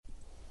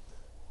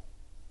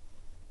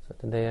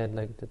Today I'd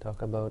like to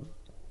talk about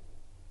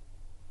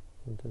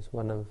just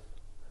one of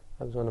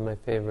my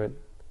favorite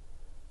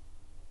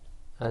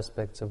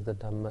aspects of the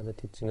Dhamma, the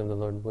teaching of the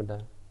Lord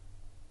Buddha.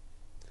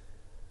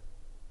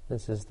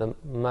 This is the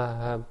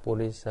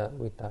Mahapurisa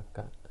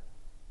Vitaka,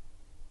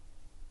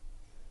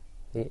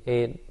 the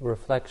 8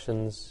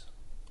 reflections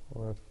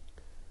or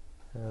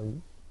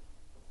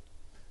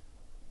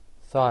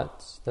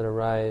thoughts that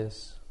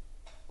arise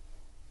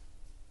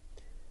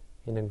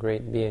in a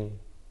great being,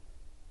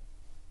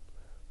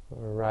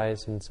 or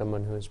arise in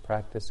someone who is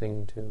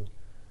practicing to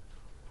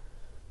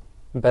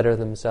better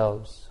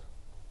themselves,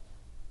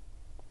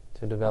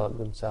 to develop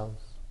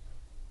themselves.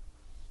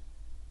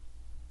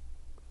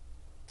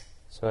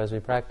 So as we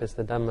practice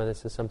the Dhamma,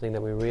 this is something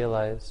that we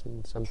realize,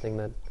 and something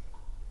that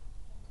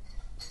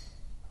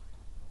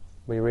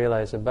we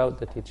realize about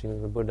the teaching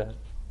of the Buddha.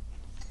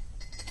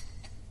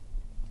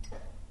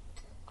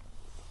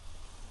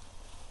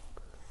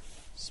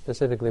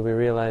 Specifically, we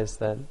realize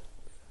that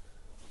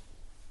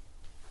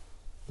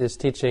this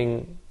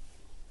teaching,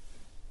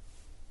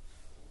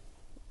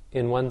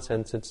 in one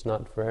sense, it's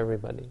not for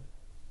everybody.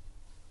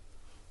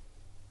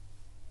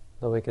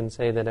 Though we can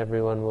say that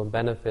everyone will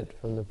benefit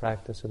from the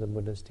practice of the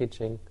Buddha's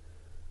teaching,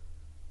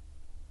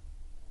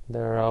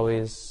 there are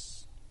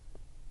always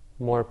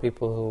more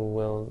people who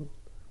will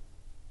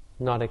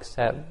not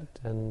accept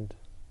and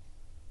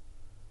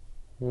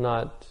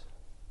not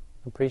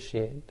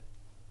appreciate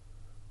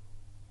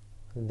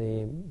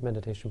the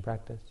meditation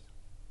practice.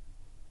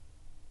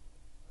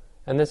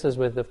 And this is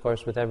of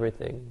course, with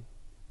everything.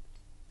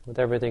 With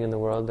everything in the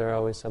world, there are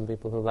always some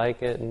people who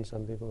like it and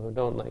some people who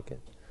don't like it.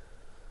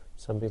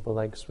 Some people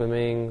like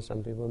swimming,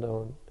 some people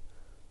don't.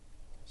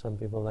 Some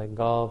people like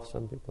golf,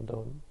 some people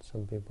don't.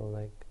 Some people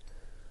like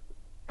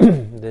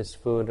this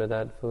food or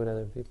that food,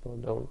 other people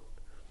don't.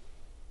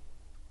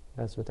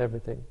 That's with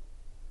everything.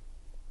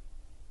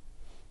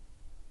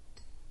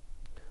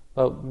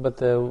 But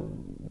the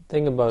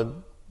thing about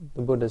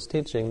the Buddha's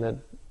teaching that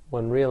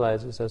one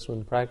realizes as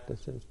one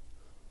practices,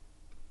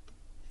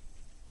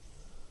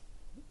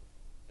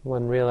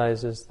 one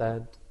realizes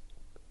that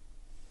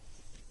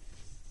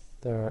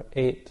there are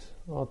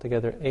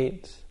altogether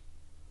eight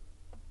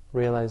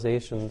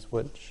realizations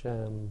which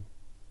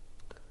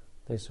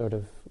they sort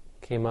of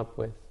came up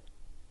with.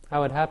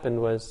 How it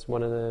happened was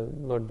one of the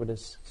Lord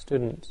Buddha's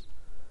students,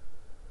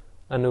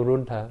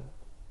 Anuruddha,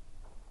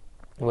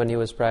 when he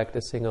was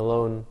practicing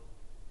alone,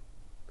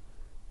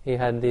 he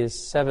had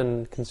these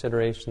 7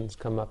 considerations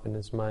come up in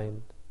his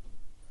mind.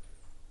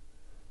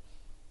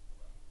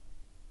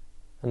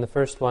 And the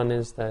first one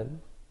is that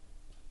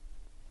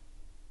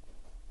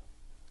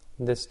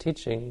this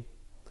teaching,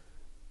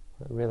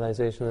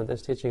 realization that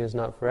this teaching is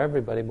not for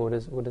everybody, but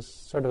what is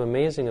sort of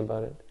amazing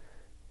about it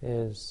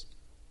is,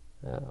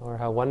 or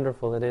how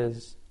wonderful it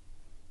is,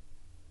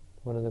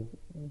 one of the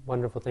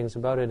wonderful things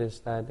about it is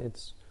that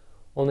it's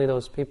only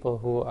those people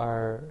who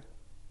are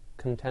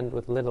content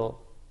with little,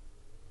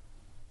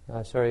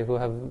 who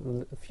have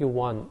few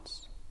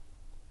wants,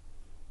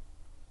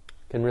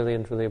 can really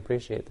and truly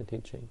appreciate the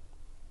teaching.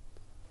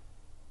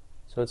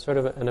 So it's sort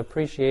of an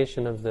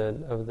appreciation of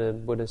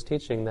the Buddha's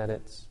teaching that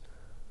it's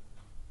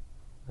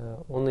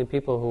only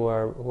people who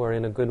are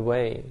in a good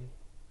way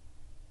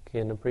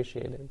can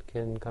appreciate it,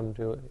 can come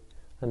to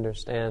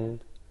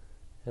understand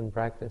and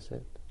practice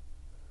it.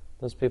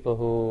 Those people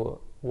who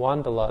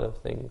want a lot of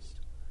things,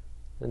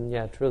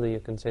 then truly you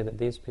can say that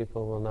these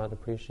people will not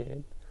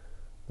appreciate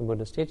the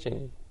Buddha's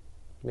teaching,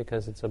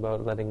 because it's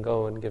about letting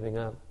go and giving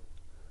up.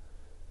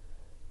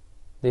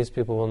 These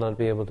people will not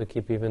be able to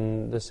keep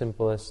even the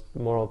simplest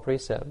moral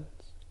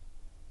precepts,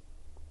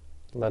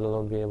 let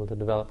alone be able to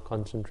develop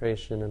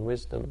concentration and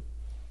wisdom.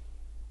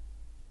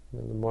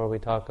 And the more we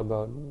talk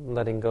about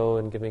letting go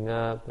and giving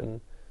up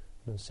and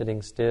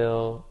sitting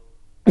still,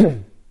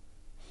 the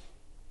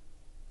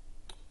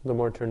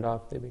more turned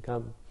off they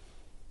become.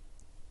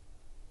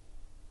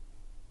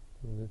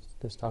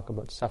 This talk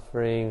about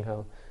suffering,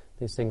 how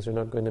these things are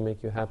not going to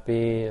make you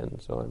happy,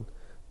 and so on.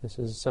 This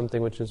is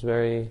something which is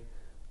very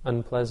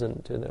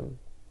unpleasant to them,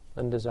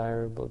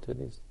 undesirable to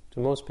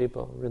most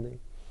people, really,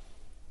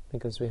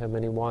 because we have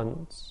many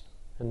wants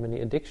and many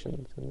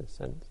addictions in this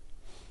sense.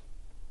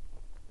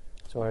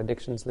 So our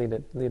addictions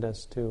lead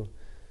us to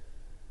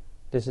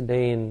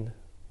disdain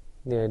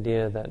the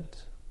idea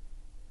that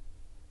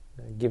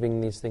giving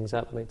these things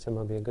up might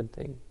somehow be a good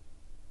thing.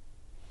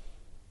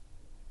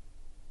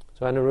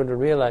 So Anuruddha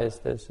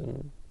realized this,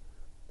 and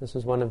this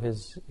was one of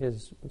his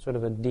sort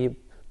of a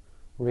deep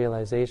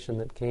realization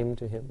that came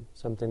to him,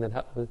 something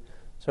that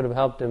sort of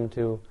helped him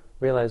to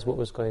realize what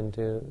was going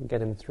to get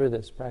him through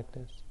this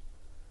practice.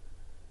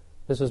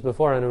 This was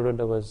before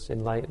Anuruddha was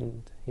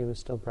enlightened. He was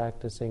still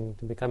practicing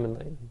to become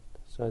enlightened.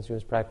 So as he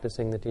was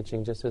practicing the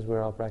teaching, just as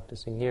we're all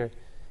practicing here,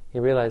 he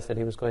realized that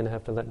he was going to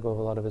have to let go of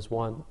a lot of his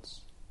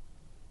wants.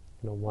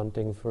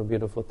 Wanting for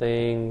beautiful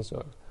things,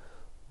 or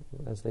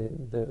as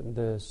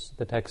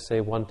the texts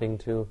say, wanting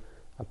to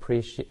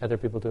appreciate other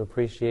people to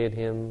appreciate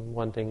him,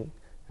 wanting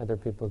other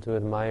people to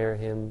admire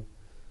him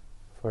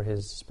for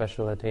his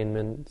special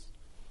attainments.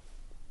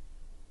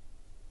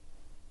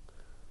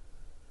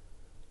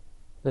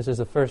 This is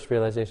the first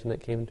realization that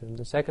came to him.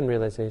 The second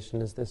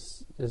realization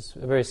is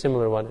a very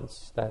similar one.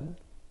 It's that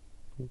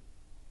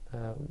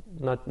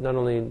not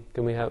only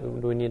do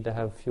we need to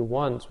have few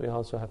wants, we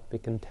also have to be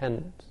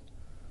content.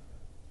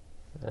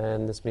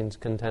 And this means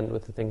content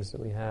with the things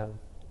that we have.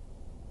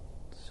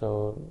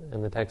 So,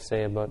 and the texts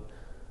say about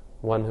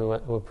one who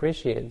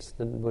appreciates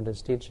the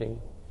Buddha's teaching,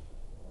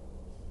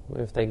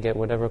 if they get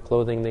whatever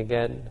clothing they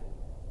get,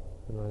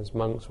 as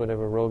monks,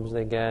 whatever robes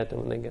they get,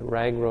 and when they get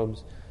rag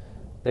robes,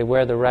 they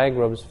wear the rag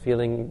robes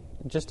feeling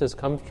just as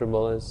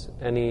comfortable as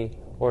any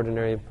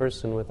ordinary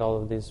person with all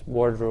of these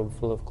wardrobe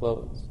full of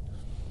clothes.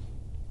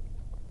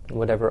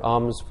 Whatever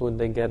alms food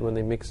they get, when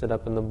they mix it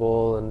up in the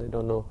bowl, and they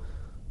don't know,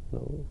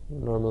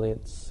 normally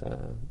it's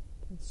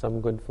some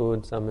good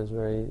food, some is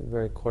very,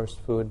 very coarse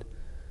food,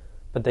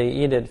 but they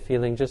eat it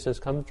feeling just as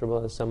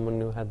comfortable as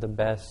someone who had the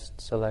best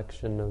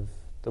selection of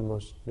the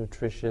most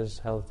nutritious,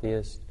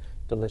 healthiest,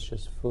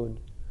 delicious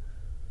food.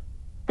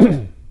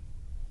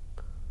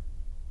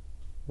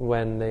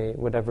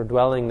 Whatever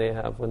dwelling they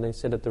have, when they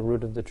sit at the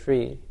root of the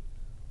tree,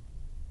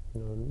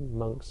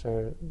 monks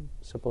are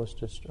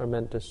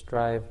meant to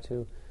strive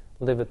to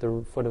live at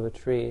the foot of a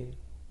tree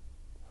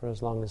for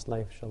as long as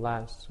life shall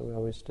last. So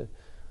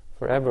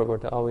we're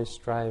to always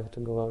strive to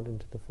go out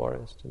into the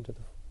forest, into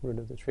the root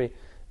of the tree.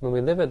 When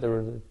we live at the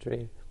root of the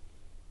tree,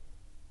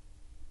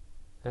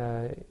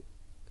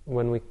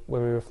 when we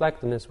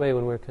reflect in this way,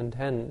 when we're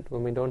content,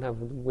 when we don't have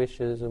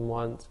wishes and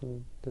wants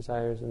and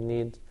desires and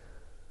needs,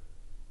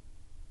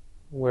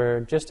 we're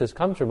just as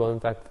comfortable, in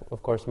fact,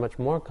 of course, much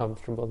more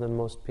comfortable than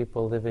most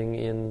people living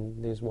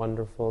in these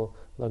wonderful,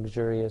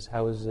 luxurious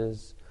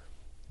houses,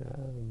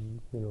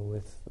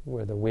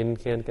 where the wind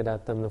can't get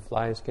at them, the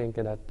flies can't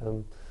get at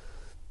them,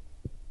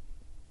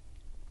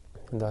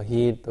 the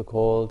heat, the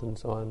cold, and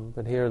so on.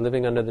 But here,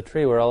 living under the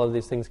tree, where all of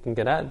these things can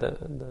get at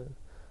the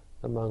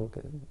monk,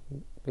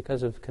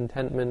 because of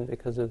contentment,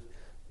 because of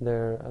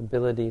their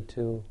ability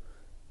to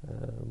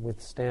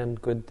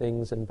withstand good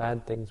things and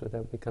bad things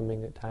without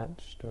becoming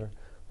attached or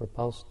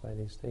repulsed by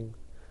these things.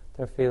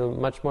 They feel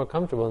much more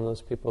comfortable than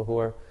those people who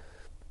are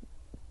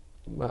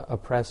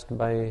oppressed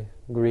by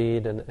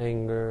greed and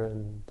anger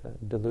and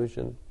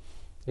delusion,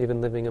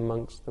 even living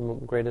amongst the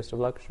greatest of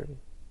luxury.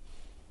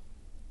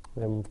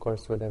 And of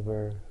course,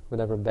 whatever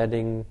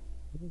bedding,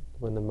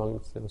 when the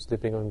monks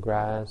sleeping on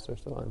grass or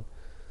so on.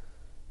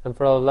 And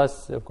for all of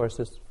us, of course,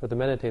 for the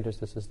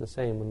meditators, this is the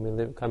same. When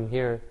we come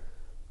here,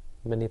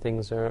 many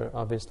things are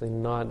obviously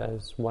not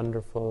as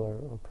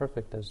wonderful or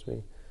perfect as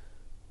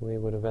we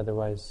would have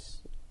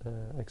otherwise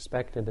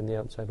expected in the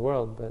outside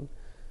world, but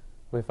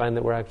we find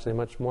that we're actually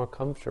much more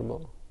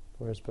comfortable.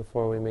 Whereas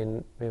before we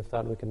may have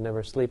thought we could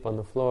never sleep on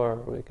the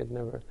floor, or we could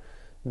never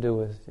do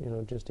with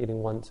just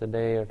eating once a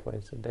day or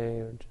twice a day,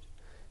 or just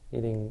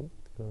eating,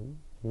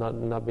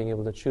 not being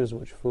able to choose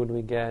which food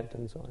we get,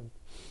 and so on.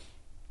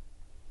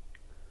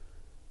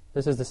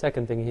 This is the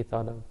second thing he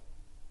thought of.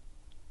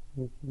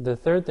 The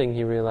third thing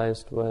he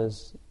realized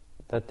was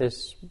that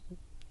this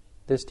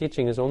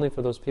teaching is only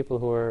for those people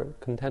who are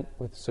content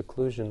with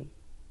seclusion.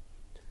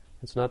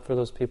 It's not for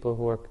those people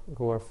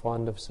who are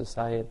fond of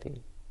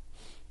society.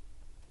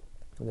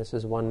 And this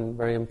is one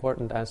very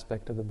important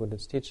aspect of the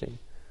Buddha's teaching.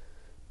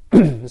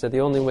 Is that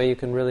the only way you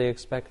can really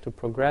expect to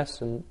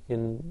progress in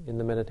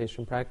the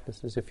meditation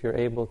practice is if you're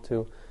able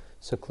to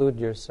seclude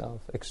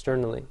yourself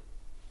externally.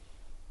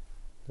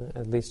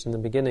 At least in the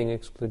beginning,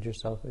 exclude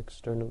yourself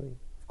externally.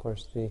 Of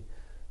course, the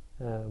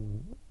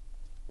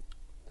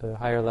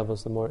higher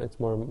levels, it's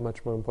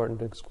much more important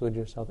to exclude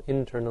yourself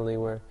internally,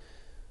 where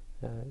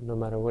no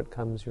matter what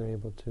comes, you're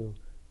able to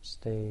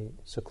stay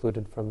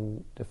secluded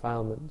from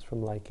defilements,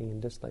 from liking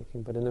and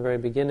disliking. But in the very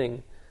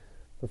beginning,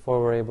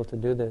 before we're able to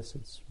do this,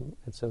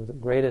 it's of the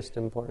greatest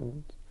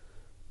importance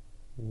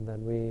that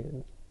we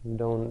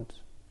don't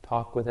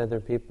talk with other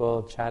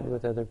people, chat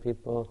with other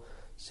people,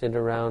 sit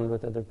around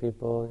with other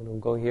people,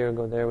 go here,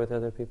 go there with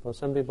other people.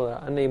 Some people are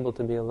unable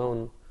to be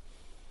alone.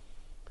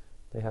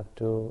 They have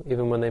to,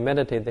 even when they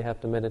meditate, they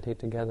have to meditate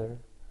together.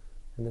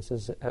 And this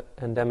is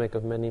endemic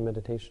of many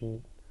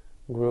meditation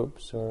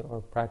groups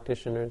or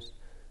practitioners,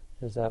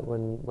 is that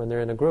when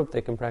they're in a group,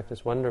 they can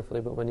practice wonderfully,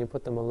 but when you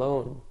put them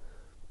alone,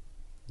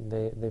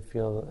 they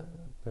feel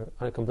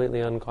they're completely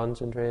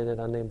unconcentrated,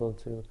 unable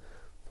to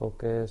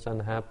focus,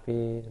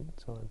 unhappy, and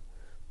so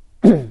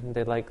on.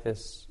 They like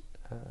this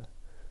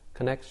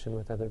connection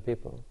with other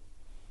people.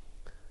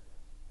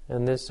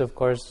 And this, of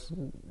course,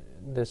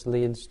 this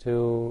leads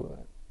to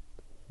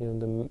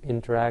the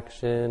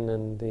interaction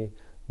and the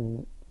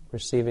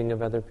receiving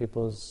of other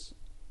people's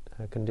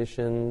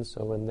conditions.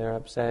 So when they're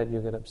upset, you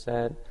get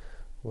upset.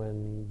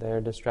 When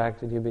they're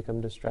distracted, you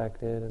become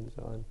distracted, and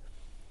so on.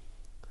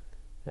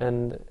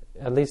 And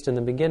at least in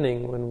the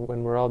beginning,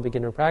 when we're all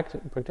beginner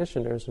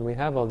practitioners and we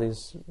have all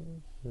these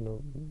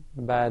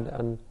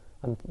bad,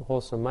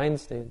 unwholesome mind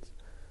states,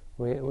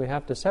 we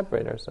have to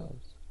separate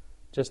ourselves.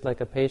 Just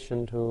like a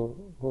patient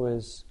who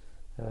is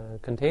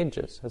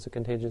contagious, has a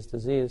contagious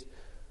disease,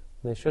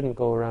 they shouldn't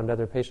go around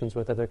other patients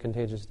with other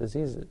contagious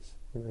diseases.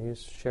 You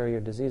share your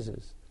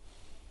diseases.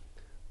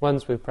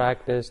 Once we've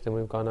practiced and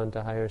we've gone on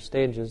to higher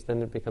stages,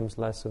 then it becomes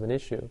less of an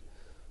issue.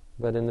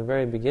 But in the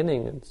very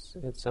beginning,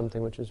 it's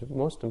something which is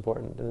most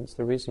important, and it's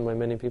the reason why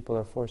many people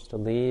are forced to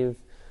leave,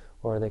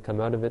 or they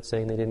come out of it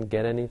saying they didn't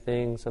get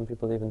anything. Some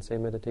people even say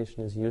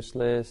meditation is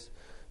useless,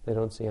 they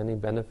don't see any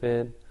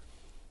benefit.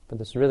 But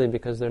it's really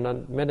because they're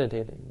not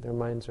meditating. Their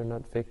minds are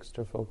not fixed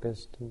or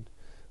focused, and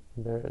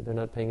they're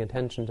not paying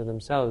attention to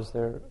themselves.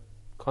 They're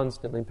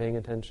constantly paying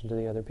attention to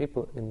the other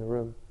people in the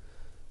room,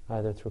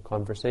 either through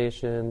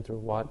conversation, through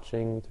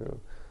watching, through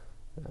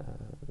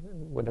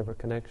whatever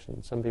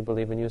connection. Some people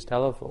even use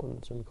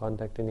telephones and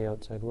contacting the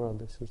outside world.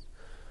 This is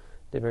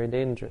very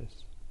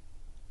dangerous.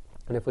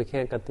 And if we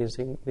can't cut these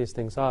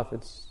things off,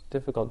 it's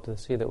difficult to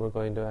see that we're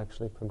going to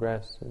actually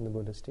progress in the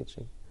Buddha's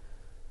teaching.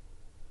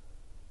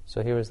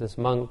 So here was this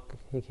monk,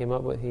 he came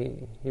up with,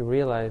 he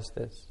realized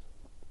this.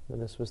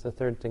 And this was the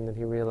third thing that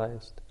he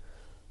realized.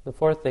 The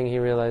fourth thing he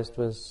realized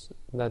was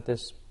that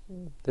this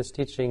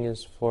teaching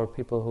is for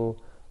people who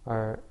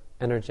are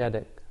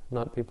energetic,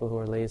 not people who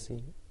are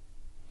lazy.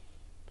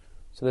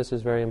 So this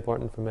is very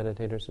important for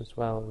meditators as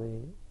well.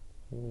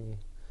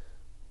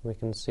 We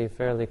can see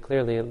fairly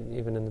clearly,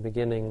 even in the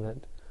beginning, that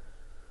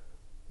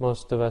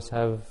most of us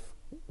have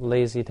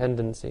lazy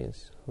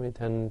tendencies. We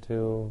tend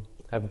to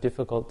have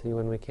difficulty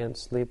when we can't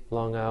sleep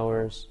long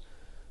hours,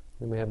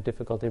 and we have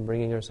difficulty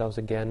bringing ourselves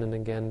again and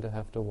again to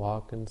have to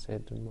walk and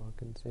sit and walk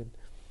and sit.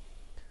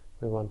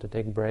 We want to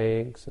take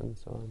breaks and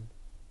so on.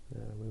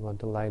 We want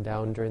to lie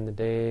down during the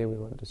day, we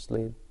want to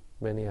sleep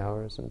many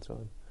hours and so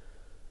on.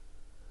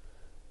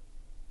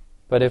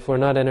 But if we're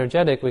not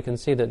energetic, we can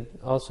see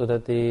that also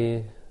that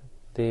the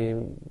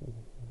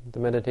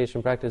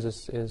meditation practice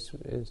is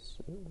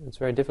it's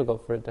very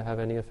difficult for it to have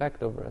any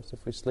effect over us.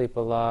 If we sleep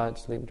a lot,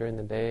 sleep during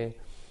the day,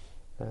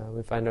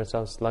 we find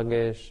ourselves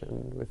sluggish,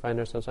 and we find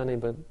ourselves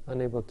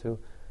unable to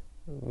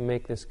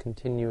make this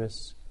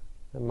continuous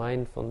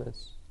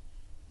mindfulness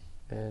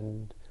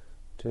and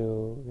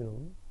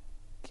to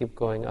keep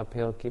going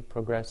uphill, keep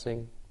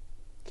progressing,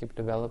 keep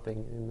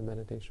developing in the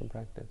meditation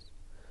practice.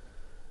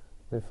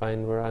 We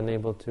find we're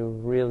unable to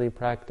really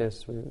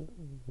practice.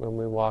 When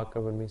we walk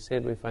or when we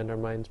sit, we find our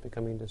minds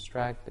becoming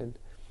distracted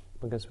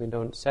because we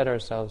don't set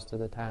ourselves to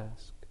the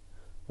task.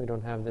 We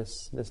don't have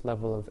this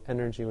level of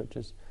energy which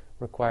is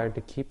required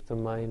to keep the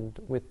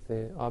mind with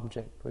the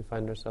object. We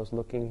find ourselves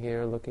looking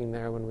here, looking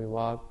there when we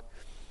walk.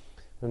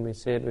 When we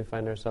sit, we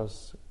find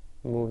ourselves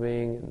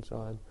moving and so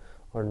on,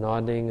 or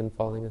nodding and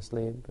falling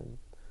asleep and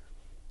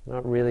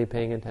not really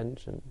paying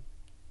attention.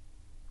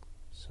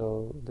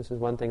 So this is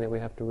one thing that we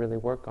have to really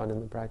work on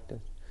in the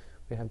practice.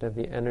 We have to have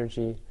the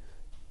energy,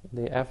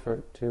 the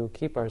effort to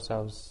keep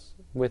ourselves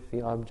with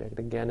the object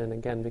again and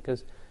again,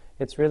 because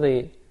it's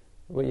really,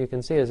 what you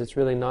can see is it's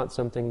really not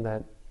something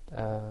that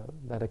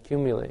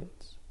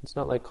accumulates. It's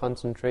not like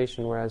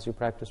concentration, where as you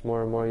practice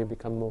more and more you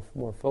become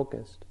more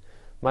focused.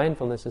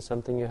 Mindfulness is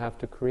something you have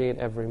to create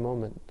every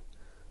moment.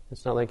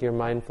 It's not like you're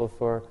mindful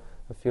for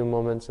a few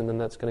moments and then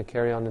that's going to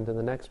carry on into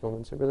the next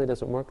moments. It really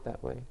doesn't work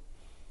that way.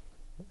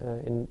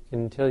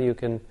 Until you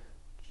can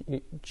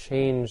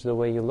change the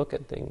way you look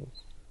at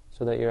things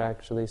so that you're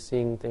actually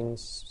seeing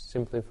things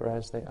simply for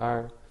as they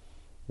are,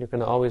 you're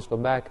going to always go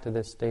back to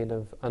this state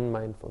of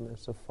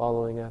unmindfulness, of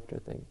following after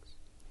things.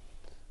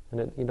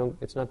 And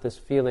it's not this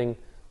feeling.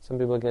 Some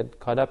people get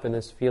caught up in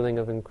this feeling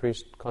of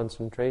increased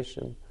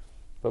concentration,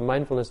 but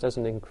mindfulness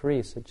doesn't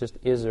increase, it just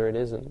is or it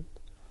isn't.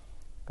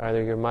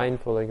 Either you're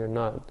mindful or you're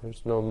not.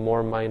 There's no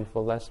more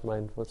mindful, less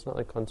mindful. It's not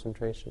like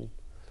concentration.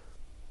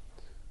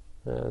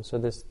 So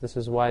this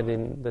is why the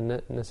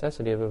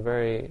necessity of a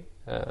very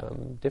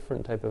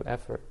different type of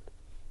effort,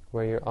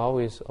 where you're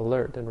always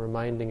alert and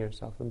reminding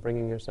yourself and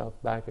bringing yourself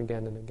back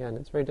again and again.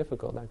 It's very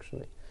difficult,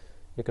 actually.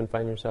 You can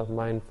find yourself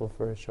mindful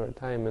for a short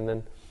time and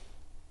then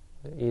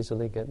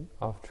easily get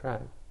off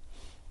track.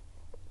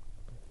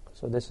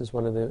 So this is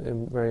one of the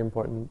very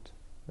important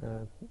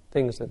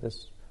things that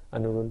this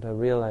Anuruddha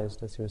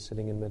realized as he was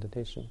sitting in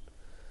meditation.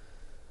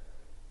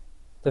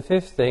 The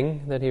fifth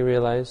thing that he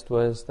realized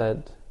was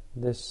that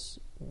this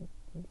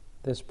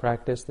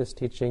practice, this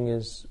teaching,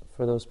 is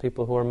for those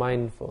people who are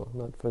mindful,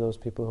 not for those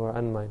people who are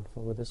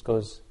unmindful. Well, this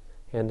goes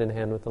hand in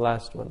hand with the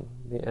last one.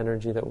 The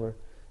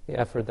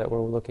effort that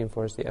we're looking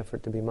for is the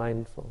effort to be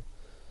mindful.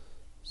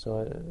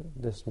 So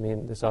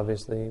this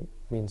obviously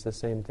means the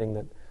same thing,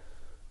 that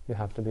you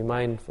have to be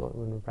mindful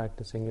when we're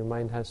practicing. Your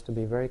mind has to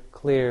be very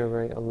clear,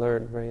 very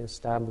alert, very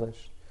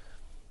established.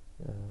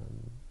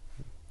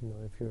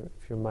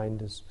 If your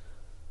mind is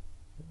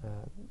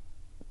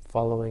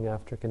following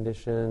after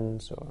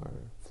conditions or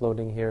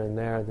floating here and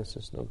there, this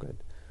is no good.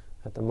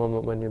 At the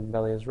moment when your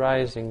belly is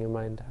rising, your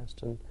mind has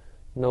to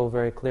know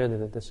very clearly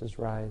that this is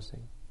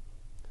rising.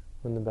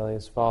 When the belly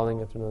is falling,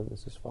 you have to know that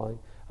this is falling.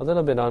 A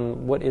little bit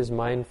on what is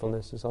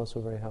mindfulness is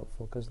also very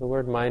helpful, because the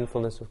word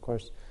mindfulness, of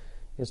course,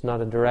 is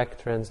not a direct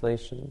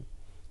translation.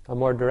 A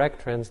more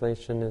direct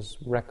translation is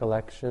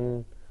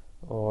recollection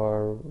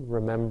or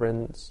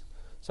remembrance,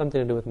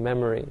 something to do with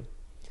memory,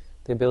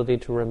 the ability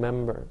to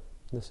remember.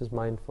 This is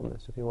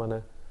mindfulness. If you want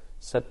to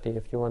Sati,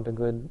 if you want a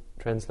good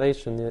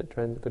translation,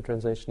 good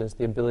translation is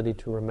the ability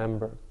to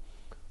remember,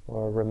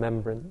 or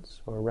remembrance,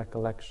 or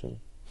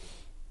recollection.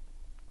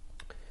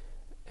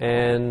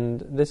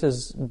 And this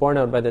is borne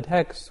out by the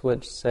texts,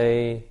 which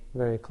say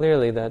very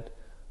clearly that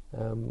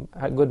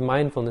good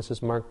mindfulness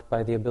is marked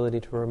by the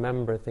ability to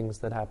remember things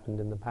that happened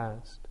in the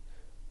past.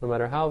 No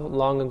matter how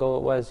long ago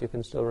it was, you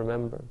can still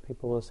remember.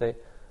 People will say,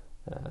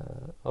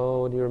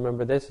 oh, do you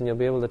remember this? And you'll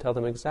be able to tell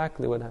them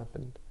exactly what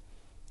happened.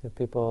 If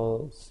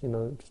people,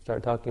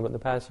 start talking about the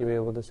past, you'll be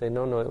able to say,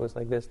 no, it was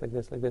like this, like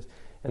this, like this.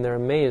 And they're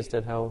amazed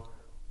at how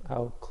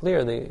clear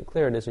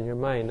it is in your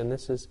mind. And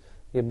this is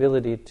the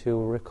ability to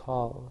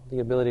recall, the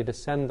ability to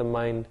send the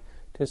mind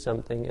to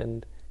something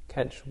and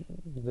catch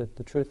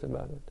the truth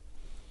about it.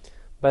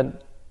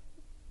 But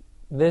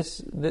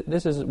this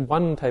is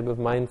one type of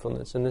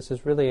mindfulness, and this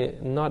is really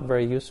not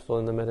very useful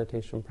in the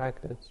meditation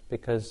practice,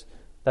 because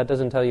that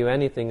doesn't tell you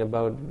anything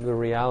about the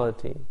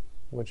reality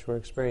which we're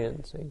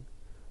experiencing.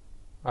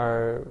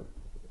 Our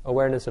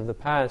awareness of the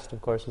past,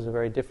 of course, is a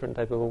very different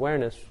type of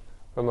awareness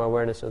from our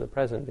awareness of the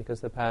present,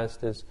 because the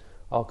past is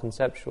all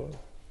conceptual.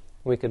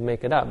 We could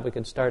make it up. We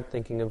could start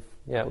thinking of,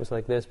 it was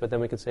like this, but then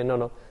we could say,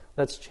 no,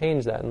 let's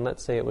change that, and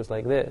let's say it was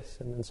like this,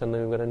 and then suddenly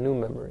we've got a new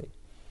memory.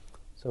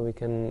 So we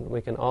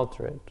can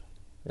alter it.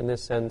 In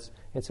this sense,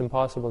 it's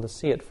impossible to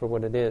see it for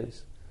what it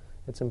is.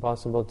 It's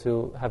impossible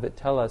to have it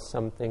tell us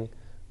something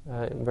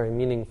very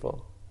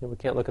meaningful. We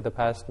can't look at the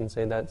past and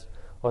say that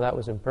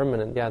was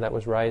impermanent. Yeah, that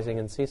was rising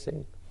and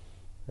ceasing.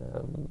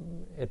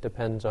 It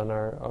depends on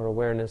our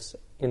awareness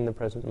in the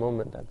present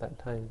moment at that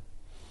time.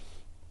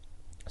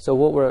 So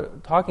what we're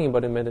talking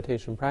about in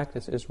meditation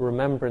practice is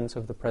remembrance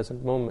of the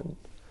present moment,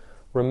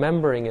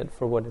 remembering it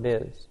for what it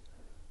is.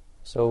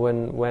 So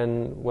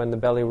when the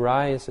belly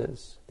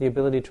rises, the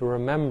ability to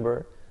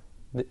remember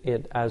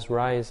it as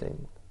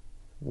rising,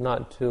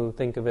 not to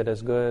think of it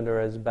as good or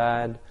as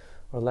bad,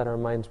 or let our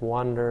minds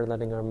wander,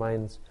 letting our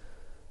minds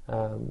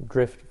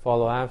drift,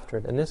 follow after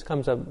it. And this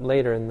comes up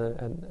later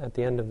at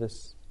the end of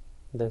this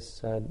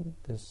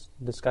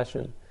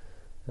discussion.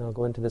 And I'll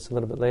go into this a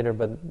little bit later,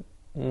 but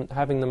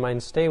having the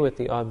mind stay with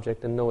the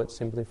object and know it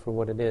simply for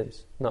what it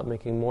is, not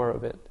making more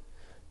of it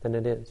than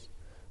it is.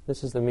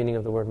 This is the meaning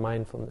of the word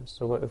mindfulness.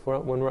 So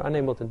when we're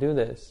unable to do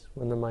this,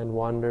 when the mind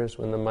wanders,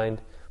 when the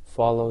mind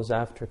follows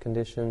after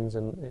conditions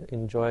and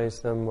enjoys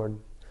them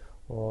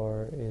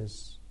or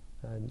is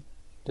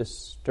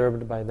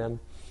disturbed by them,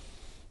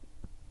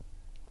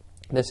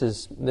 this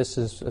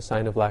is a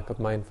sign of lack of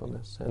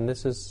mindfulness. And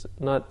this is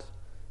not...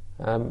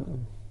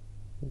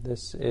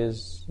 this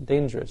is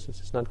dangerous.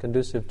 This is not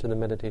conducive to the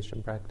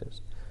meditation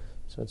practice.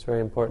 So it's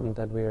very important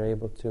that we are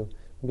able to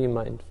be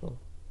mindful.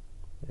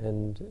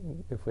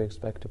 And if we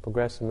expect to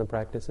progress in the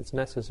practice, it's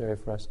necessary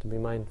for us to be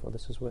mindful.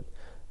 This is what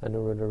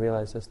Anuruddha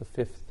realized as the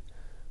fifth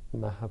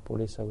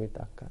Mahapurisa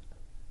Vitaka.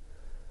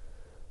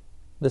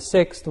 The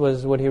sixth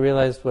was what he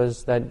realized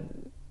was that,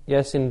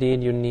 yes,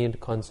 indeed, you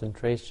need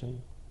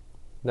concentration.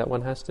 That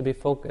one has to be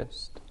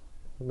focused.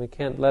 We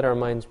can't let our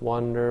minds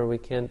wander. We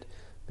can't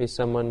be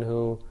someone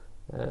who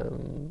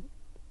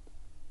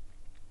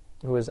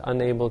is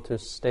unable to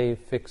stay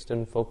fixed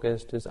and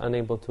focused, is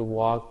unable to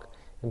walk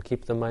and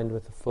keep the mind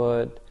with the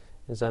foot,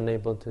 is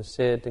unable to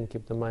sit and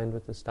keep the mind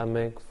with the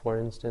stomach, for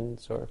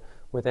instance, or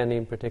with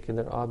any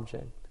particular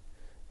object.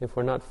 If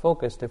we're not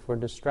focused, if we're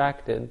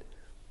distracted,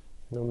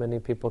 many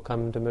people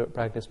come to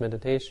practice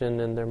meditation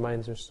and their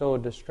minds are so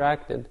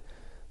distracted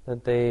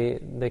that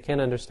they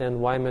can't understand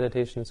why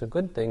meditation is a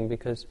good thing,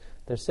 because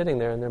they're sitting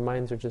there and their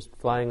minds are just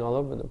flying all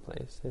over the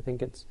place. They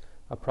think it's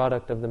a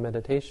product of the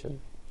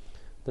meditation.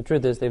 The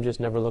truth is they've just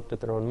never looked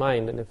at their own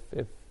mind, and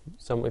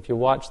if you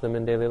watch them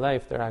in daily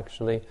life, they're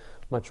actually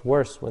much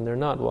worse when they're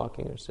not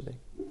walking or sitting.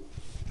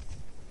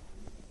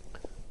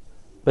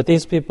 But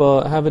these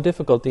people have a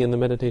difficulty in the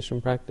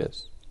meditation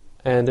practice.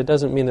 And it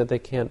doesn't mean that they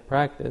can't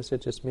practice,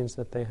 it just means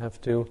that they have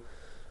to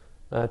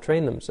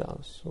train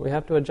themselves. We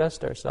have to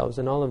adjust ourselves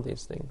in all of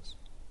these things.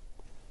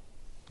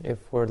 If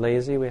we're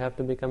lazy, we have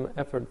to become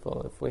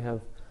effortful. If we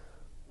have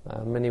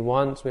many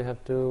wants, we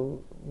have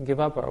to give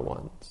up our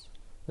wants.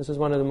 This is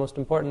one of the most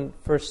important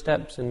first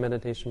steps in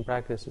meditation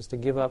practice, is to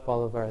give up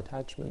all of our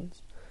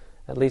attachments,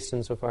 at least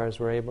insofar as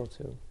we're able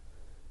to.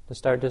 To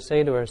start to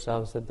say to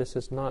ourselves that this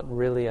is not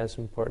really as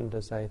important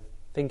as I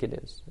think it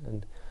is.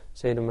 And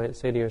say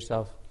to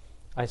yourself,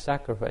 I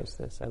sacrifice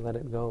this, I let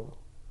it go.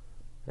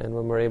 And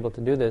when we're able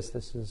to do this,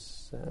 this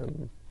is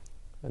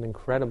an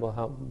incredible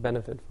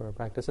benefit for our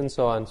practice, and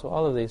so on. So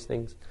all of these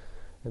things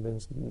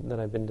that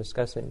I've been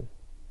discussing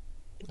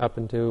up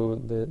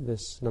into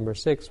this number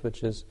 6,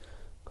 which is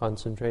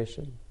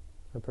concentration.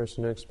 A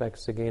person who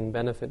expects to gain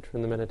benefit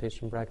from the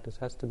meditation practice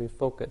has to be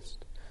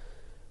focused.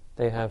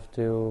 They have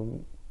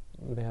to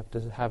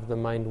have the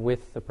mind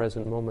with the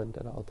present moment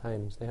at all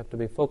times. They have to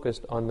be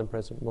focused on the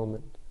present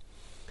moment.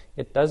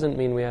 It doesn't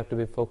mean we have to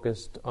be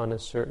focused on a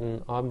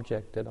certain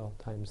object at all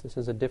times. This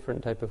is a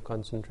different type of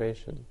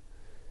concentration.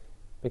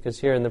 Because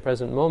here in the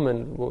present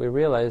moment, what we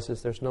realize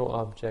is there's no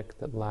object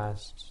that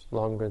lasts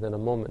longer than a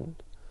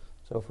moment.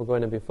 So if we're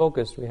going to be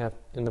focused,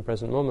 in the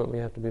present moment, we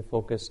have to be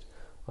focused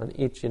on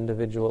each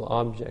individual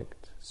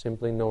object,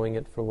 simply knowing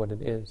it for what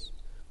it is,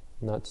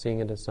 not seeing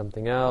it as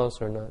something else,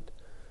 or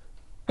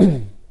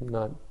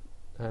not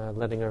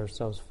letting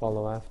ourselves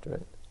follow after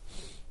it.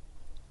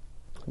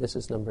 This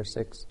is number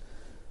 6.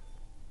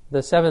 The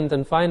 7th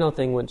and final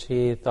thing which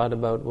he thought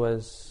about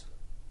was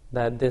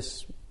that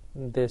this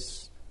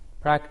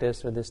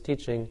practice or this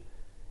teaching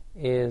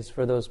is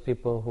for those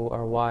people who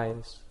are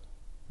wise,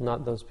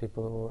 not those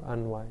people who are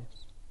unwise.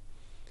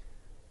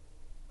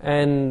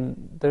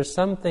 And there's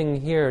something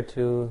here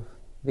to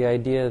the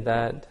idea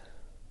that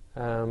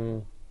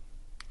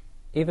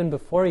even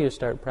before you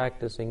start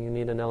practicing, you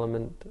need an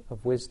element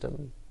of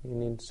wisdom. You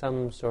need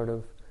some sort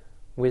of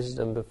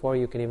wisdom before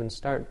you can even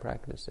start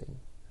practicing.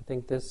 I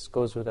think this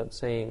goes without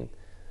saying,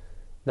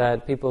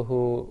 that people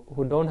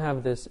who don't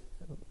have this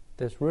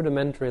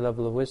rudimentary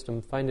level of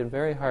wisdom find it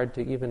very hard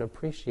to even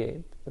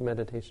appreciate the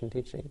meditation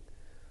teaching.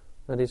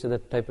 Now, these are the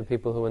type of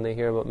people who, when they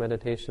hear about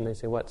meditation, they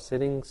say, what,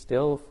 sitting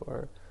still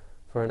for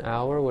an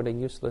hour? What a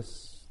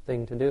useless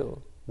thing to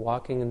do.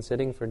 Walking and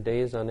sitting for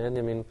days on end,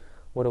 I mean,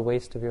 what a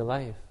waste of your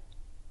life.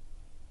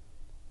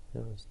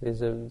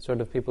 These are sort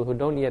of people who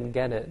don't yet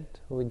get it,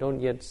 who don't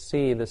yet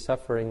see the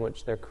suffering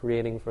which they're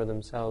creating for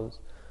themselves,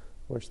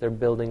 which they're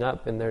building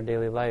up in their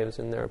daily lives,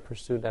 in their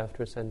pursuit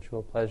after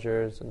sensual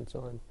pleasures and so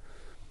on.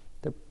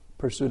 The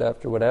pursuit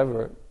after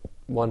whatever,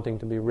 wanting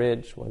to be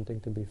rich,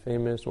 wanting to be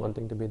famous,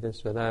 wanting to be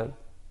this or that,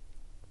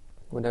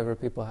 whatever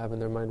people have in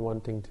their mind,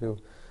 wanting to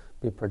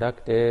be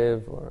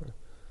productive, or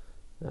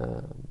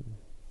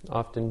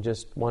often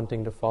just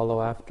wanting to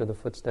follow after the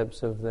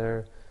footsteps of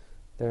their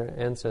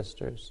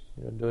ancestors,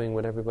 doing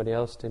what everybody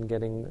else did,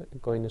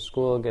 going to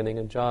school, getting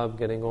a job,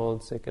 getting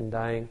old, sick and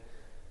dying.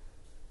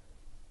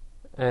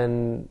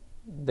 And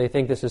they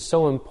think this is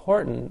so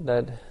important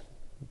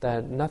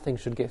that nothing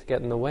should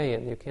get in the way,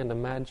 and you can't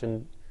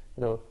imagine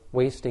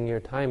wasting your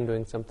time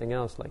doing something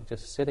else like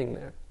just sitting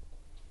there.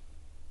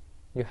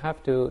 You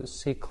have to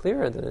see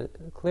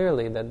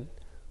clearly that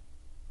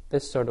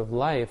this sort of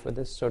life, or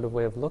this sort of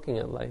way of looking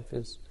at life,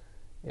 is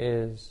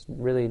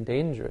really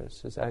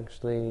dangerous, is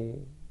actually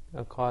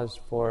a cause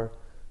for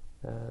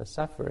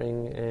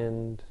suffering,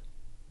 and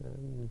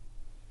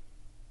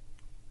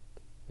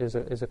is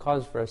a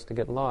cause for us to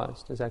get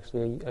lost, is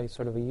actually a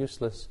sort of a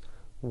useless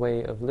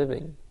way of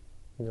living.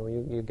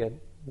 You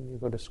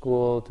go to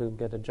school to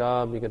get a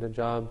job, you get a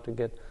job to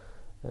get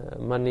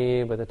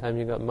money. By the time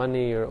you got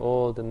money, you're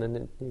old, and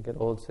then you get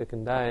old, sick,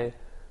 and die.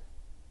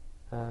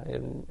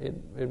 It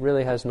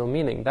really has no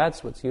meaning.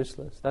 That's what's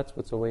useless. That's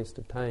what's a waste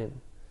of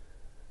time.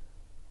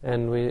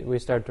 And we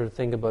start to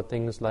think about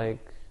things like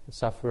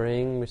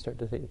suffering. We start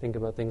to think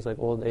about things like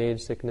old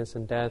age, sickness,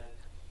 and death.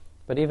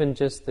 But even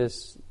just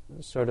this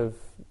sort of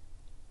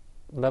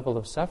level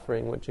of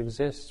suffering which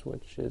exists,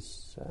 which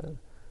is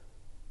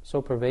so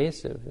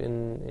pervasive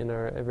in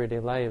our everyday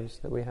lives,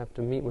 that we have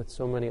to meet with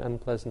so many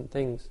unpleasant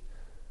things,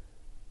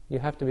 you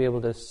have to be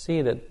able to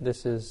see that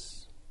this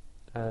is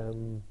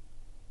the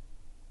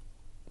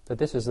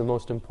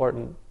most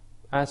important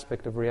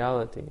aspect of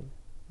reality,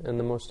 and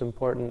the most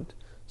important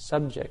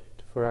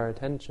subject for our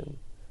attention,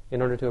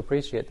 in order to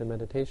appreciate the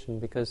meditation,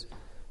 because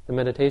the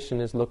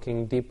meditation is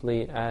looking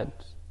deeply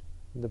at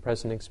the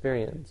present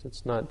experience.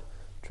 It's not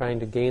trying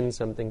to gain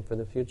something for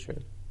the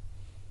future.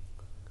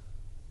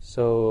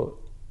 So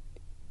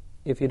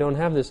if you don't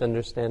have this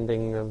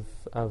understanding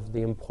of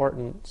the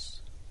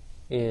importance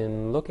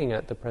in looking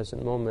at the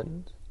present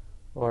moment,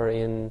 or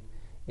in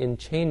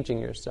changing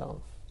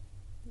yourself,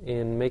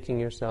 in making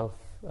yourself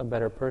a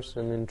better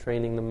person, in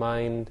training the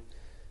mind,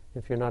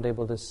 if you're not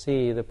able to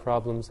see the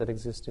problems that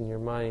exist in your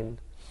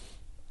mind,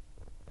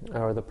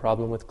 or the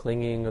problem with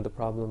clinging, or the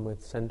problem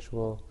with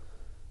sensual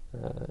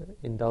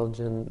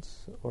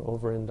indulgence or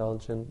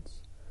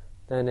overindulgence,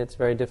 then it's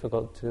very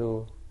difficult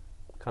to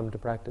come to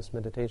practice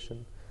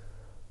meditation.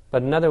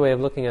 But another way of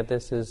looking at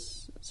this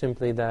is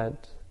simply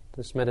that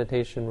this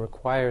meditation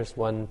requires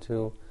one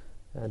to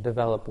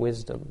develop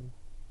wisdom.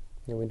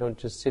 We don't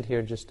just sit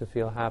here just to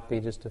feel happy,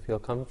 just to feel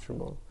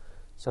comfortable.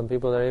 Some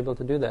people are able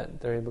to do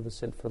that. They're able to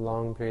sit for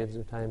long periods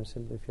of time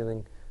simply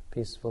feeling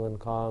peaceful and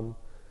calm.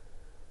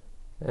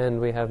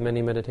 And we have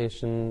many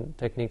meditation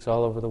techniques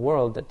all over the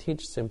world that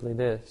teach simply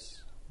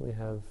this. We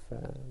have,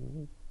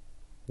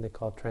 they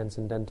call it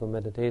transcendental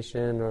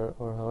meditation,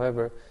 or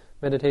however,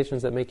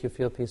 meditations that make you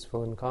feel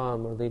peaceful and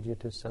calm, or lead you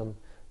to some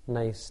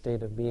nice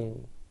state of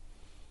being.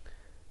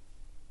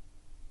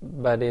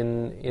 But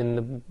in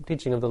the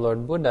teaching of the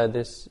Lord Buddha,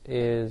 this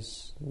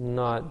is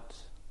not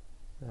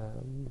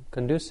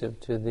conducive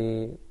to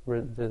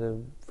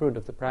the fruit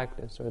of the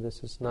practice, or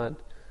this is not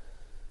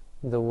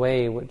the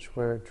way which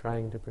we're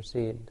trying to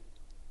proceed.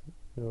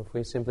 If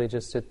we simply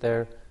just sit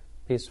there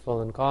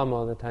peaceful and calm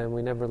all the time,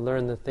 we never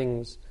learn the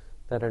things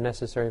that are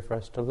necessary for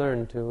us to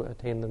learn to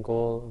attain the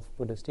goal of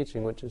Buddha's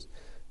teaching, which is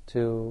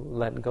to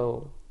let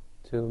go,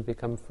 to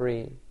become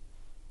free,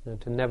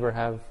 to never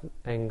have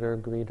anger,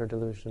 greed, or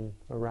delusion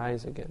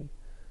arise again.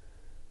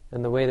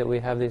 And the way that we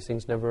have these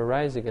things never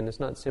arise again is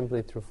not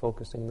simply through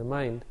focusing the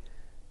mind.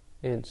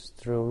 it's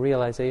through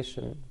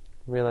realization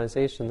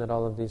that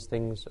all of these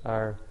things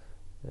are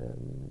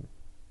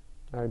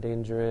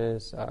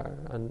dangerous, are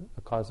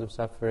a cause of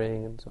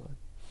suffering, and so on.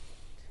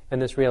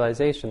 And this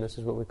realization, this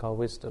is what we call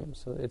wisdom.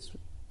 So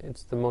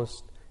it's the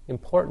most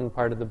important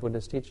part of the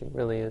Buddha's teaching,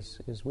 really, is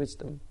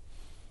wisdom.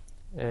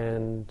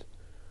 And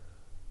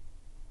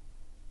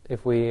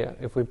if we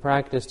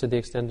practice to the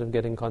extent of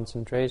getting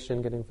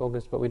concentration, getting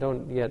focused, but we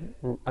don't yet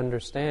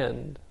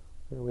understand,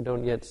 we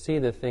don't yet see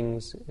the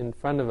things in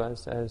front of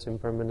us as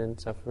impermanent,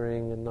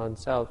 suffering, and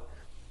non-self,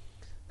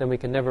 then we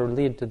can never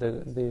lead to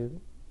the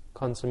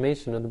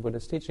consummation of the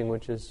Buddha's teaching,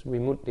 which is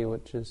vimutti,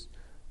 which is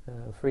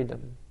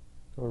freedom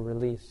or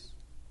release.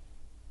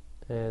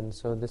 And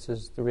so this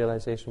is the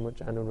realization which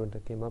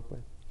Anuruddha came up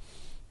with.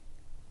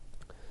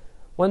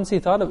 Once he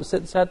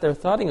sat there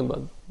thinking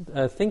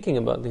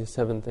about these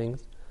 7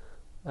 things,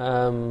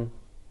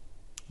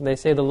 they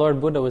say the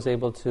Lord Buddha was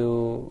able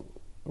to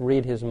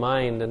read his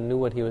mind and knew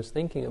what he was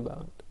thinking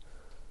about.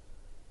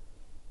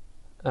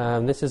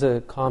 This is a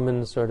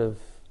common sort of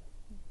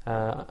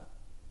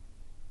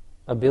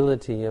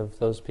ability of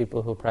those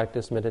people who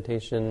practice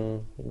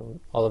meditation,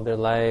 all of their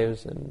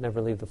lives and never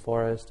leave the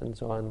forest and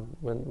so on.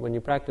 When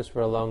you practice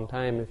for a long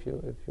time, if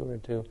you were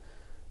to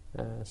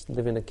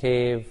live in a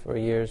cave for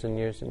years and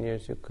years and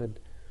years, you could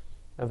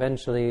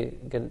eventually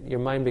your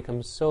mind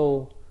becomes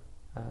so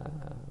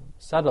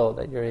subtle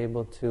that you're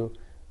able to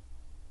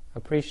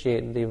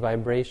appreciate the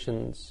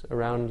vibrations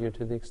around you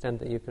to the extent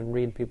that you can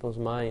read people's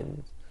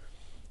minds.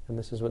 And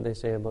this is what they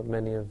say about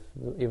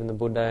even the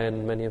Buddha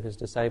and many of his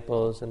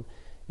disciples. And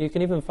you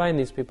can even find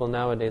these people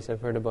nowadays. I've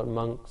heard about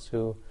monks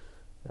who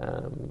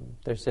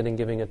they're sitting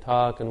giving a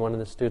talk, and one of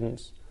the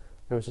students,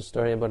 there was a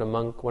story about a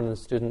monk, one of the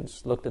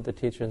students looked at the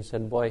teacher and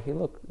said,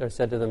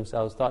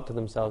 thought to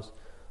themselves,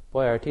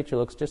 boy, our teacher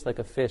looks just like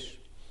a fish.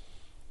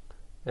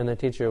 And the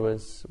teacher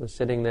was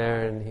sitting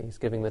there, and he's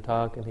giving the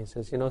talk, and he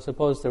says,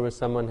 suppose there was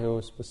someone who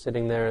was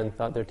sitting there and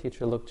thought their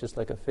teacher looked just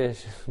like a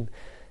fish.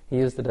 He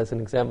used it as an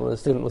example. The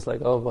student was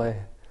like, oh boy.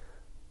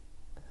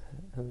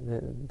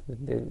 And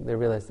they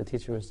realized the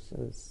teacher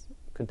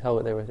could tell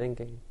what they were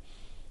thinking.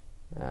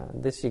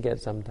 This you get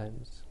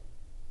sometimes.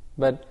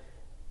 But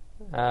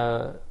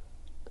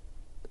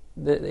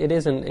it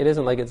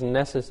isn't like it's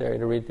necessary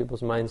to read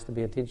people's minds to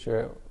be a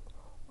teacher.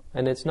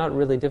 And it's not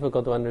really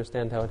difficult to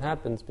understand how it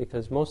happens,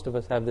 because most of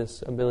us have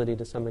this ability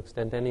to some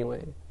extent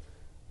anyway.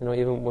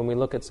 Even when we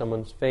look at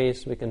someone's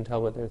face, we can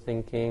tell what they're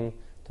thinking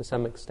to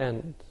some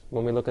extent.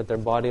 When we look at their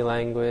body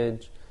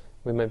language,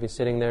 we might be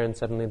sitting there and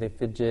suddenly they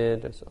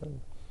fidget or so on.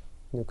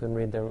 You can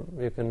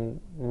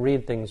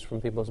read things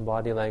from people's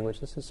body language.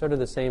 This is sort of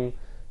the same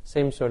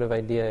sort of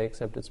idea,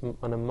 except it's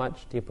on a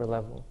much deeper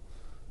level,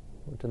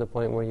 to the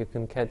point where you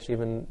can catch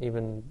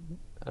even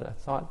a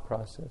thought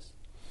process.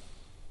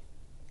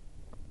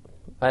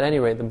 At any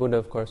rate, the Buddha,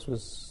 of course,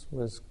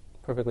 was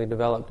perfectly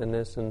developed in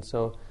this, and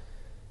so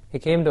he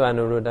came to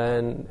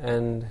Anuruddha,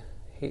 and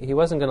he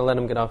wasn't going to let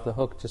him get off the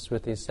hook just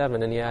with these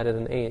 7, and he added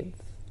an 8th.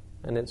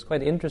 And it's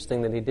quite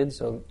interesting that he did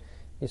so.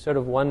 You sort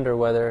of wonder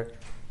whether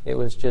it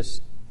was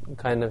just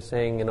kind of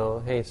saying,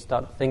 hey,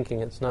 stop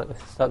thinking. It's not,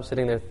 stop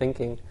sitting there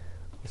thinking.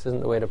 This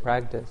isn't the way to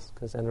practice.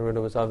 Because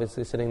Anuruddha was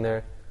obviously sitting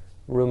there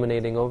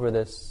ruminating over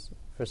this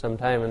for some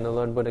time, and the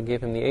Lord Buddha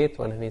gave him the 8th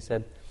one, and he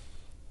said,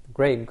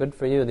 great, good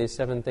for you. These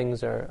 7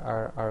 things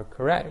are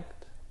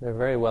correct. They're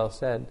very well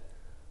said.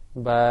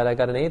 But I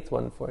got an 8th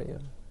one for you.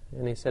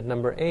 And he said,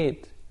 number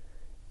 8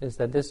 is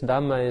that this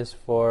Dhamma is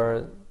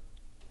for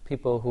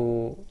people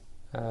who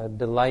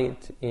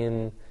delight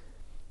in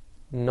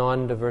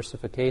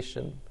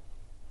non-diversification,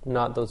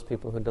 not those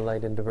people who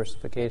delight in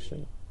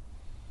diversification.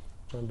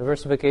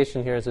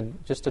 Diversification here is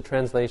just a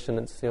translation.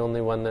 It's the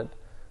only one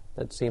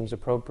that seems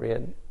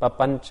appropriate.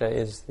 Papancha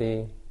is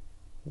the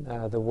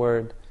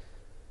word.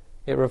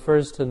 It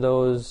refers to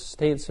those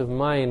states of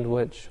mind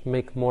which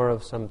make more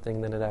of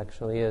something than it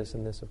actually is.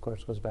 And this, of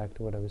course, goes back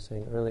to what I was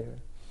saying earlier.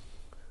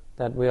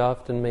 That we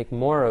often make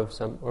more of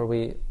or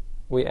we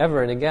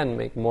ever and again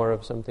make more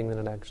of something than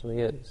it actually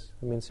is.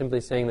 I mean,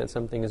 simply saying that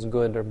something is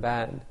good or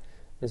bad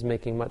is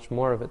making much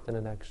more of it than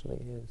it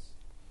actually is.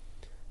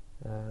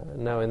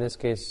 Now, in this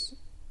case,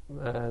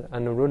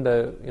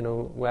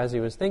 Anuruddha, as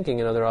he was thinking,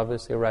 there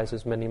obviously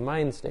arises many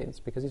mind states,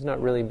 because he's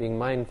not really being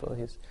mindful.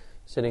 He's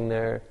sitting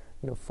there,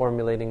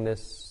 formulating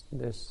this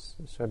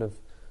sort of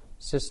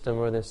system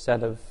or this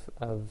set of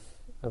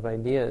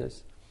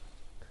ideas.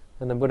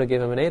 And the Buddha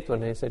gave him an 8th one,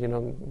 and he said,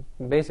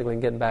 basically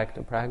get back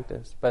to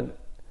practice. But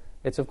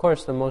it's, of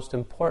course, the most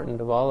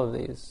important of all of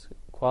these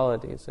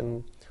qualities.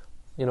 And,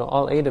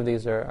 all 8 of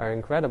these are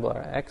incredible,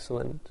 are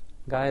excellent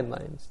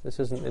guidelines. It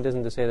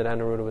isn't to say that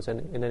Anuruddha was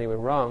in any way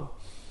wrong.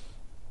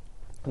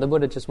 The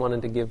Buddha just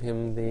wanted to give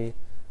him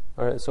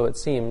or so it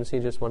seems, he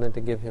just wanted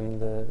to give him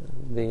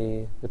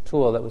the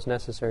tool that was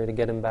necessary to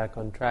get him back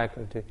on track,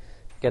 or to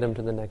get him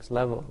to the next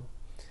level.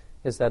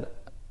 Is that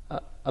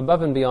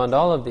above and beyond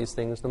all of these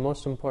things, the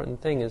most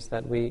important thing is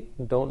that we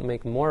don't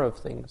make more of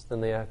things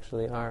than they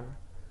actually are.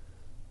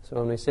 So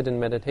when we sit in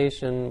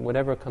meditation,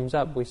 whatever comes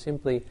up, we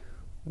simply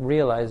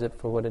realize it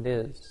for what it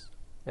is.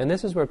 And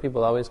this is where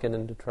people always get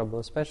into trouble,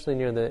 especially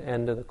near the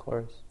end of the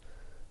course.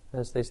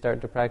 As they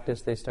start to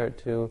practice, they start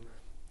to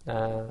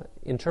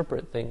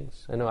interpret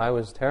things. I know I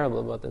was terrible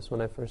about this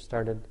when I first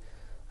started.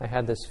 I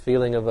had this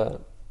feeling of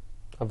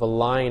a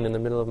line in the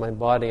middle of my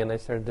body, and I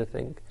started to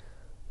think,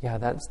 yeah,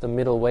 that's the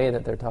middle way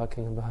that they're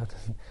talking about.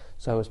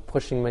 So I was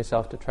pushing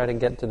myself to try to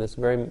get to this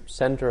very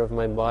center of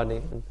my body.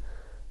 And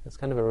it's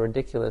kind of a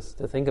ridiculous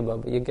to think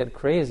about, but you get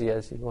crazy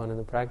as you go on in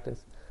the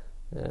practice.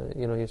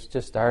 You're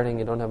just starting,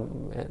 you don't have,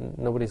 and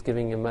nobody's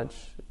giving you much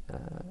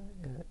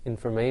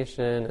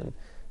information, and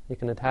you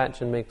can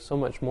attach and make so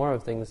much more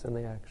of things than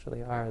they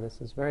actually are.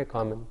 This is very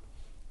common,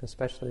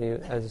 especially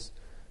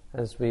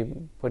as we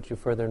put you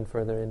further and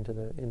further into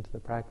the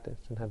practice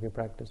and have you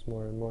practice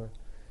more and more.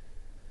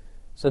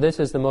 So this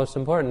is the most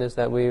important: is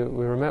that we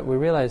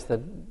realize that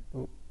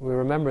we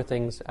remember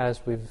things as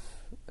we've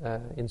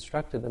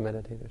instructed the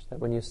meditators. That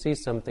when you see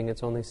something,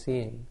 it's only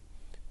seeing.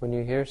 When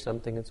you hear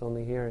something, it's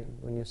only hearing.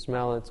 When you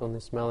smell, it's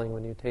only smelling.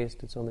 When you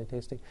taste, it's only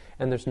tasting.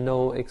 And there's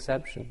no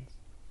exceptions.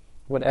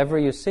 Whatever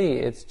you see,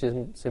 it's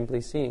just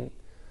simply seeing.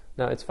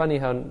 Now, it's funny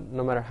how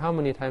no matter how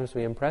many times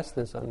we impress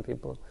this on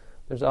people,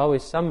 there's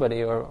always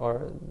somebody,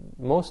 or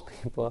most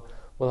people,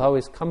 will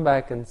always come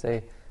back and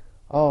say,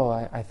 oh,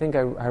 I think I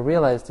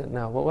realized it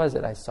now. What was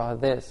it? I saw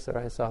this, or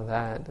I saw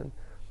that.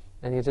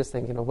 And you just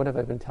think, what have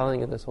I been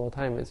telling you this whole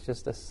time? It's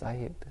just a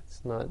sight.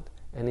 It's not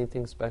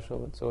anything special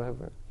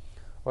whatsoever.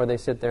 Or they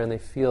sit there and they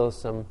feel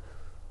some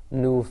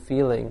new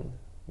feeling.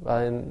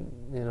 And,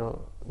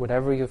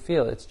 whatever you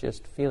feel, it's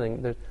just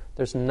feeling.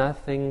 There's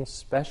nothing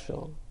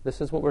special. This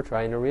is what we're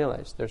trying to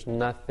realize. There's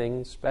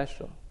nothing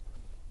special.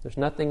 There's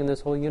nothing in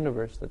this whole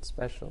universe that's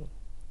special.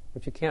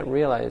 If you can't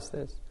realize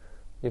this,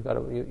 you've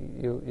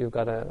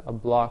got a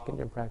block in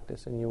your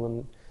practice, and you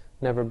will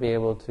never be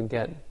able to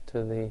get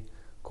to the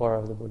core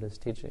of the Buddha's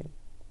teaching.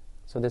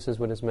 So this is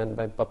what is meant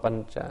by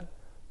papancha.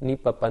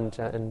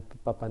 Nipapancha and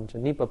papancha.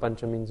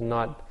 Nipapancha means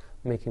not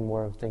making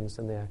more of things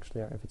than they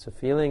actually are. If it's a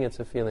feeling, it's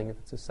a feeling. If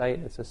it's a sight,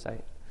 it's a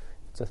sight.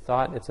 If it's a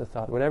thought, it's a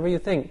thought. Whatever you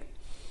think.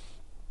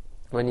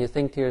 When you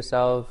think to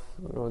yourself,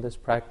 this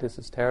practice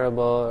is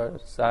terrible or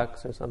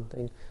sucks or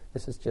something,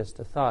 this is just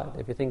a thought.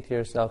 If you think to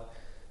yourself,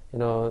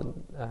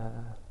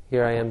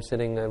 here I am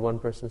sitting, one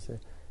person said,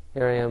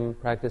 here I am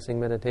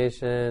practicing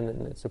meditation,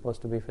 and it's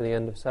supposed to be for the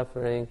end of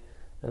suffering,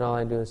 and all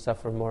I do is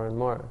suffer more and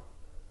more.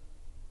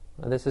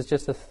 This is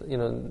just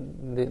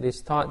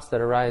these thoughts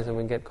that arise, and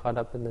we get caught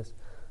up in this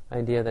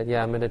idea that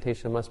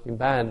meditation must be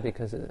bad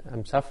because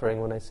I'm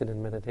suffering when I sit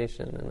in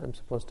meditation, and I'm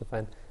supposed to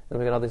find. And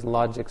we got all these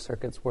logic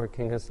circuits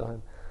working and so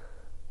on.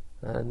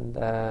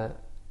 And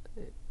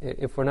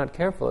if we're not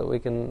careful, we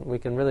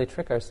can really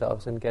trick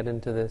ourselves and get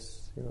into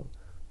this.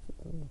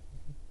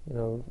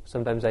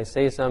 Sometimes I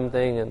say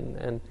something,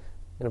 and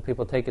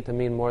people take it to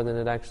mean more than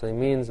it actually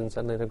means, and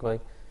suddenly they're going.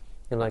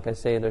 Like I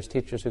say, there's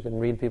teachers who can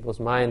read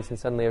people's minds, and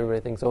suddenly everybody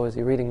thinks, oh, is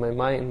he reading my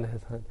mind?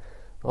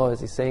 Oh, is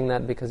he saying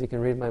that because he can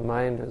read my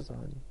mind? Or so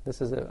on.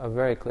 This is a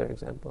very clear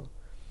example.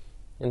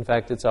 In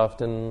fact, it's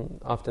often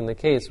the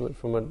case,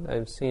 from what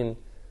I've seen,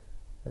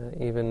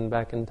 even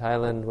back in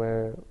Thailand,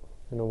 where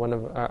one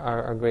of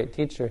our great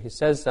teacher, he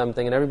says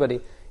something, and everybody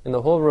in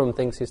the whole room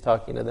thinks he's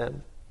talking to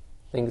them,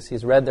 thinks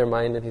he's read their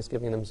mind and he's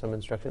giving them some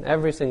instruction.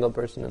 Every single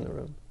person in the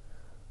room.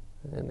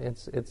 And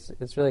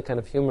it's really kind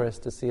of humorous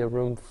to see a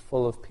room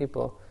full of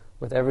people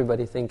with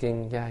everybody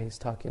thinking, yeah, he's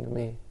talking to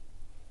me.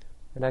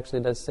 It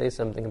actually does say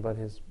something about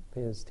his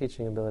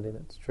teaching ability,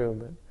 that's true,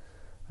 but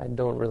I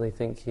don't really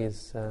think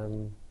he's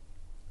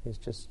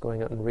just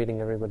going out and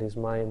reading everybody's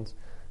minds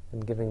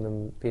and giving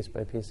them piece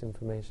by piece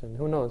information.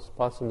 Who knows,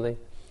 possibly.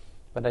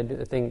 But I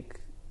think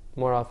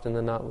more often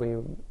than not we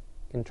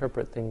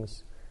interpret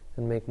things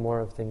and make more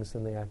of things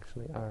than they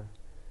actually are.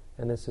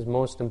 And this is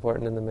most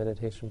important in the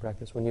meditation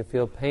practice. When you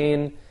feel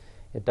pain,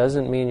 it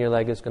doesn't mean your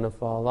leg is going to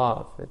fall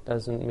off. It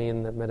doesn't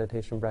mean that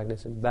meditation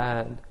practice is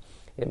bad.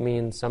 It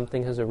means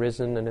something has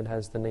arisen and it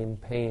has the name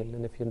pain.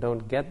 And if you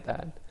don't get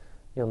that,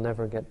 you'll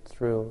never get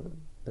through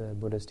the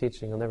Buddha's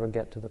teaching. You'll never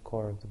get to the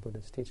core of the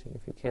Buddha's teaching.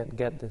 If you can't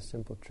get this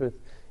simple truth,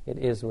 it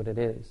is what it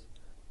is.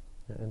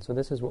 And so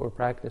this is what we're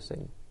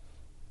practicing.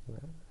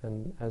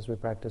 And as we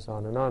practice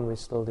on and on, we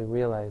slowly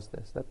realize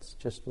this. That's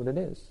just what it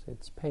is.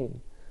 It's pain.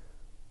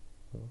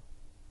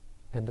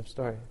 End of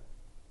story.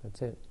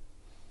 That's it.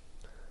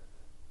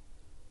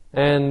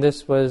 And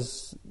this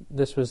was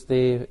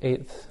the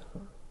eighth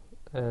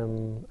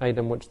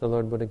item which the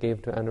Lord Buddha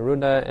gave to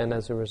Anuruddha, and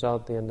as a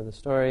result, the end of the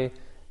story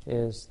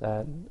is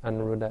that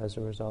Anuruddha, as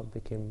a result,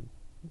 became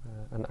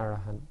an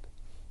arahant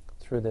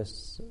through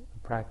this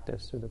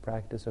practice, through the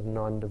practice of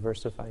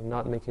non-diversifying,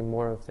 not making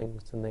more of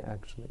things than they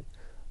actually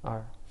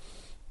are.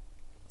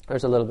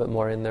 There's a little bit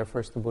more in there.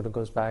 First, the Buddha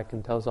goes back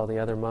and tells all the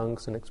other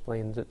monks and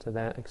explains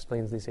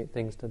these 8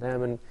 things to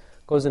them, and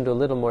goes into a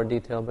little more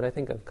detail, but I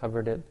think I've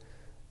covered it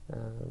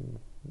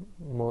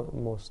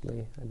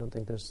mostly. I don't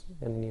think there's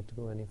any need to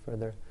go any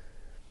further,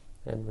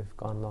 and we've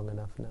gone long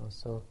enough now.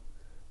 So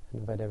I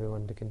invite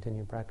everyone to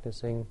continue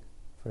practicing.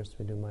 First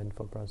we do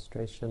mindful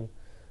prostration,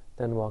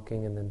 then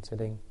walking, and then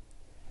sitting.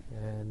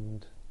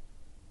 And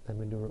then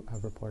we do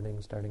have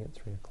reporting starting at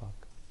 3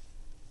 o'clock.